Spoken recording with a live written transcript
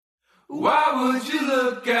Why would you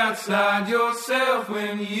look outside yourself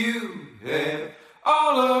when you have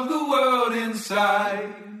all of the world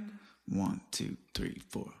inside? 1, 2, 3,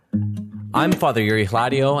 4. I'm Father Yuri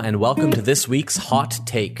Hladio, and welcome to this week's Hot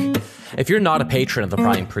Take. If you're not a patron of the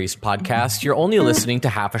Prying Priest podcast, you're only listening to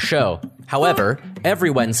half a show. However, every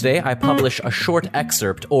Wednesday I publish a short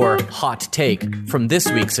excerpt, or hot take, from this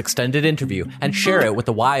week's extended interview and share it with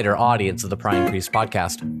the wider audience of the Prying Priest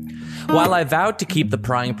podcast. While I vowed to keep the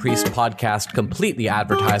Prying Priest podcast completely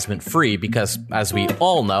advertisement-free because, as we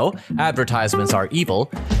all know, advertisements are evil,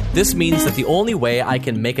 this means that the only way I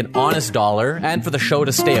can make an honest dollar and for the show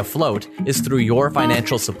to stay afloat is through your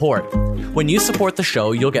financial support. When you support the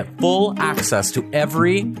show, you'll get full access to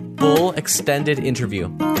every full extended interview.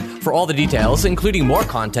 For all the details, including more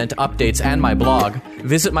content, updates, and my blog,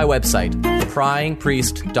 visit my website,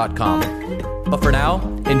 pryingpriest.com. But for now,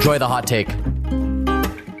 enjoy the hot take.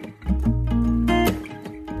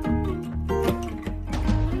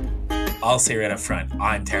 I'll say right up front,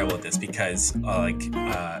 I'm terrible at this because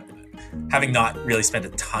having not really spent a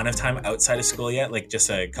ton of time outside of school yet, like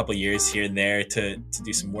just a couple years here and there to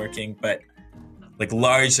do some working, but like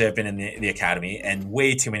largely I've been in the academy, and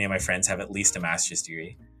way too many of my friends have at least a master's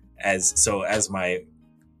degree. As my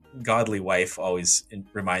godly wife always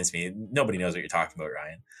reminds me, nobody knows what you're talking about,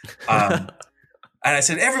 Ryan. And I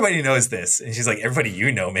said, everybody knows this. And she's like, everybody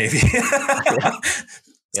you know, maybe.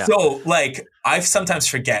 Yeah. So like, I sometimes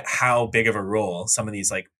forget how big of a role some of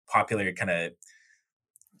these like popular kind of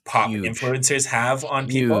pop influencers have on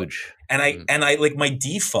people. And I like my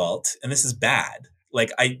default, and this is bad.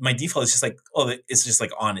 Like my default is just like, oh, it's just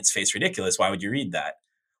like on its face ridiculous. Why would you read that?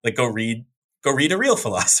 Like go read a real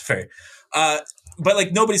philosopher. But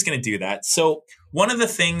like nobody's going to do that. So one of the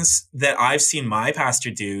things that I've seen my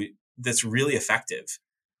pastor do that's really effective,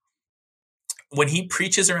 when he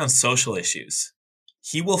preaches around social issues,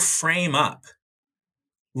 he will frame up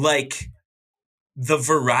like the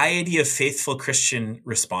variety of faithful Christian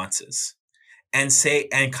responses and say,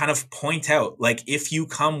 and kind of point out, like, if you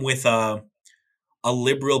come with a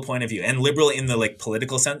liberal point of view, and liberal in the like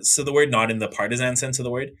political sense of the word, not in the partisan sense of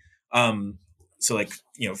the word. So like,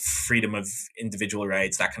 you know, freedom of individual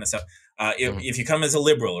rights, that kind of stuff. If you come as a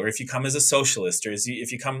liberal, or if you come as a socialist, or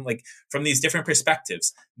if you come like from these different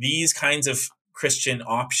perspectives, these kinds of Christian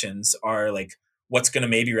options are like what's going to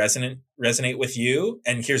maybe resonate with you,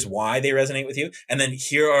 and here's why they resonate with you, and then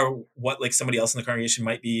here are what like somebody else in the congregation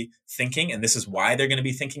might be thinking, and this is why they're going to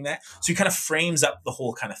be thinking that. So he kind of frames up the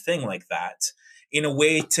whole kind of thing like that in a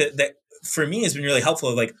way that for me has been really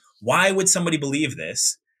helpful. Like, why would somebody believe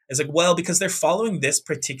this? It's like, well, because they're following this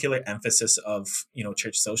particular emphasis of, you know,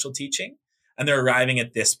 church social teaching, and they're arriving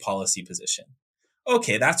at this policy position.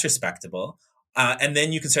 Okay, that's respectable. And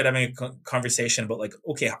then you can start having a conversation about like,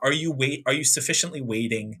 okay, are you sufficiently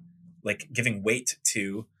giving weight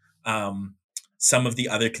to some of the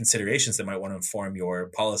other considerations that might want to inform your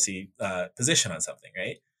policy position on something,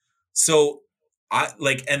 right? So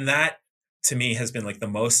and that to me has been like the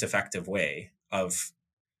most effective way of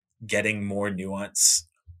getting more nuance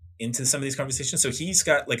into some of these conversations. So he's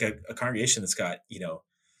got like a congregation that's got, you know,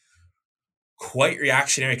 quite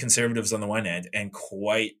reactionary conservatives on the one end and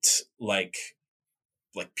quite like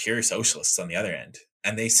pure socialists on the other end.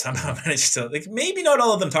 And they somehow manage to, like, maybe not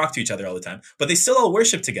all of them talk to each other all the time, but they still all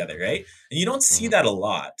worship together, right? And you don't see that a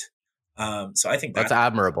lot. So I think that's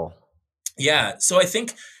admirable. Yeah. So I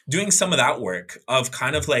think doing some of that work of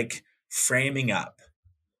kind of like framing up,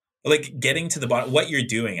 like getting to the bottom, what you're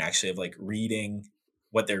doing actually, of like reading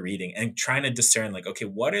what they're reading and trying to discern like, okay,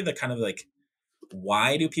 what are the kind of like,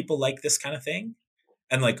 why do people like this kind of thing?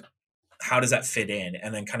 And like, how does that fit in?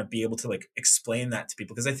 And then kind of be able to like explain that to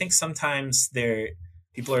people. Because I think sometimes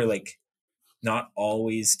people are like not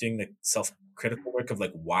always doing the self-critical work of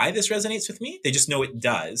like why this resonates with me. They just know it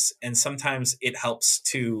does. And sometimes it helps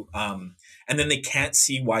to, and then they can't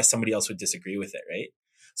see why somebody else would disagree with it, right?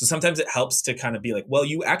 So sometimes it helps to kind of be like, well,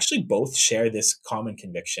 you actually both share this common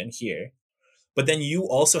conviction here, but then you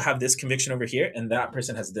also have this conviction over here, and that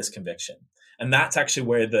person has this conviction. And that's actually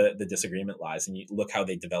where the disagreement lies. And you look how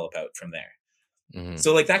they develop out from there. Mm-hmm.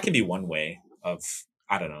 So like that can be one way of,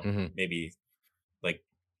 I don't know, maybe like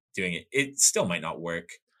doing it. It still might not work.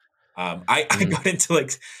 I got into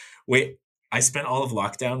like, I spent all of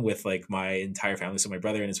lockdown with like my entire family. So my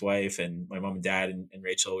brother and his wife and my mom and dad and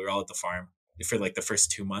Rachel, we were all at the farm for like the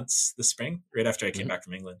first 2 months this spring, right after I came back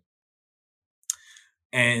from England.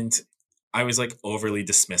 And I was like overly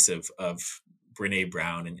dismissive of Brene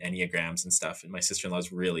Brown and Enneagrams and stuff. And my sister-in-law is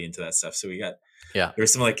really into that stuff. So there were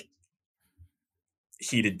some like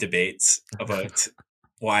heated debates about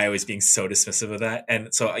why I was being so dismissive of that.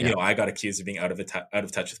 And so, you know, I got accused of being out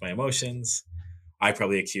of touch with my emotions. I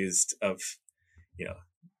probably accused of, you know,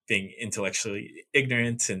 being intellectually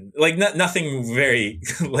ignorant, and like nothing very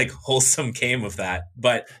like wholesome came of that.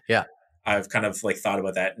 But yeah, I've kind of like thought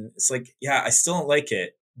about that, and it's like, yeah, I still don't like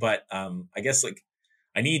it, but I guess like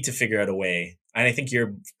I need to figure out a way. And I think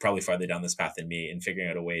you're probably farther down this path than me in figuring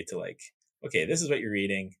out a way to like, okay, this is what you're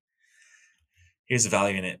reading. Here's the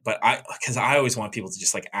value in it. But because I always want people to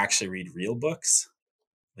just like actually read real books,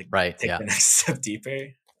 like take the next step deeper.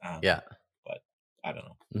 But I don't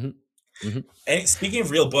know. Mm-hmm. Mm-hmm. And speaking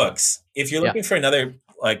of real books, if you're looking for another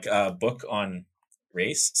like book on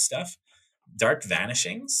race stuff, Dark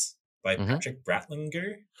Vanishings by Patrick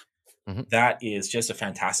Bratlinger. Mm-hmm. That is just a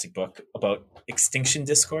fantastic book about extinction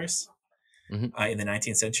discourse in the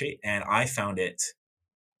 19th century. And I found it.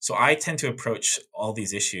 So I tend to approach all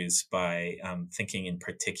these issues by thinking in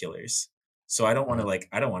particulars. So I don't want to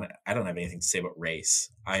I don't have anything to say about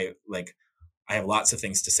race. I have lots of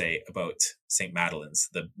things to say about St. Madeline's,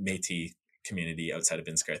 the Métis community outside of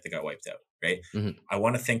Binscarth that got wiped out, right? Mm-hmm. I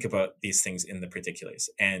want to think about these things in the particulars.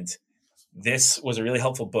 And this was a really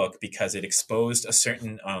helpful book because it exposed a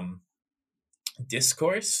certain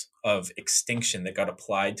discourse of extinction that got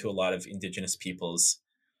applied to a lot of Indigenous peoples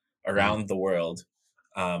around the world.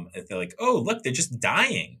 They're like, oh, look, they're just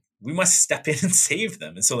dying. We must step in and save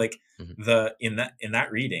them. And so like in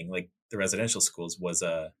that reading, like the residential schools was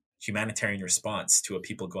a humanitarian response to a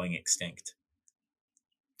people going extinct.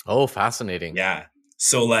 Oh, fascinating. Yeah.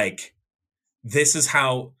 So like, this is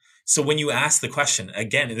how, so when you ask the question,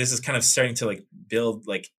 again, this is kind of starting to like build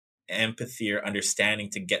like empathy or understanding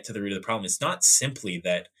to get to the root of the problem. It's not simply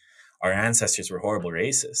that our ancestors were horrible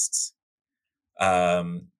racists.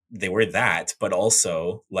 They were that, but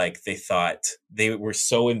also like they thought they were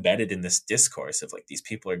so embedded in this discourse of like, these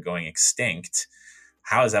people are going extinct.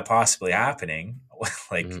 How is that possibly happening?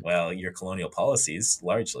 Well, your colonial policies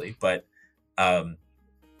largely, but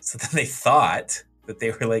so then they thought that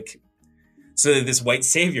they were like, so this white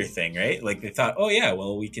savior thing, right? Like they thought, oh yeah,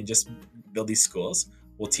 well, we can just build these schools.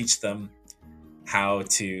 We'll teach them how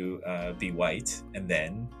to be white, and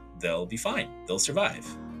then they'll be fine. They'll survive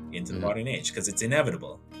into the modern age because it's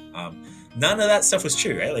inevitable. None of that stuff was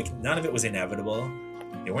true, right? Like none of it was inevitable.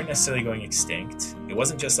 They weren't necessarily going extinct. It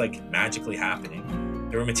wasn't just like magically happening.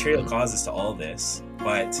 There were material causes to all this,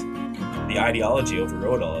 but the ideology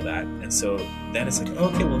overrode all of that. And so then it's like,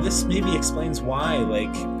 okay, well, this maybe explains why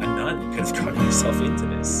like a nun could have gotten herself into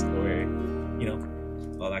this, or, you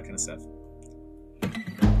know, all that kind of stuff.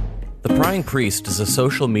 The Prying Priest is a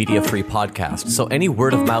social media-free podcast, so any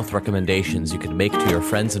word-of-mouth recommendations you could make to your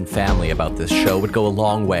friends and family about this show would go a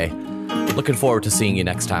long way. Looking forward to seeing you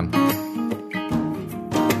next time.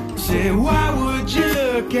 Say, why would you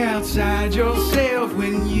look outside yourself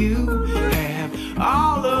when you have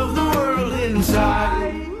all of the world inside?